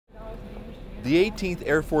The 18th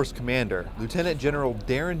Air Force Commander, Lieutenant General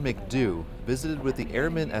Darren McDew, visited with the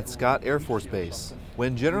Airmen at Scott Air Force Base.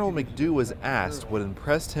 When General McDew was asked what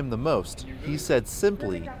impressed him the most, he said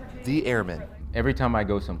simply, "The Airmen." Every time I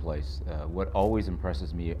go someplace, what always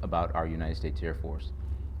impresses me about our United States Air Force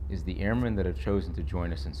is the airmen that have chosen to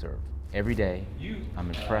join us and serve. Every day, I'm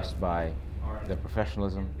impressed by their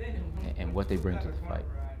professionalism and what they bring to the fight.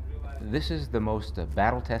 This is the most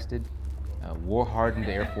battle-tested, war-hardened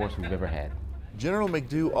Air Force we've ever had. General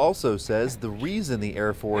McDew also says the reason the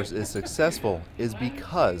Air Force is successful is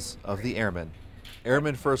because of the Airmen.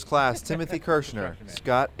 Airman First Class Timothy Kirshner,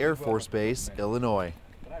 Scott Air Force Base, Illinois.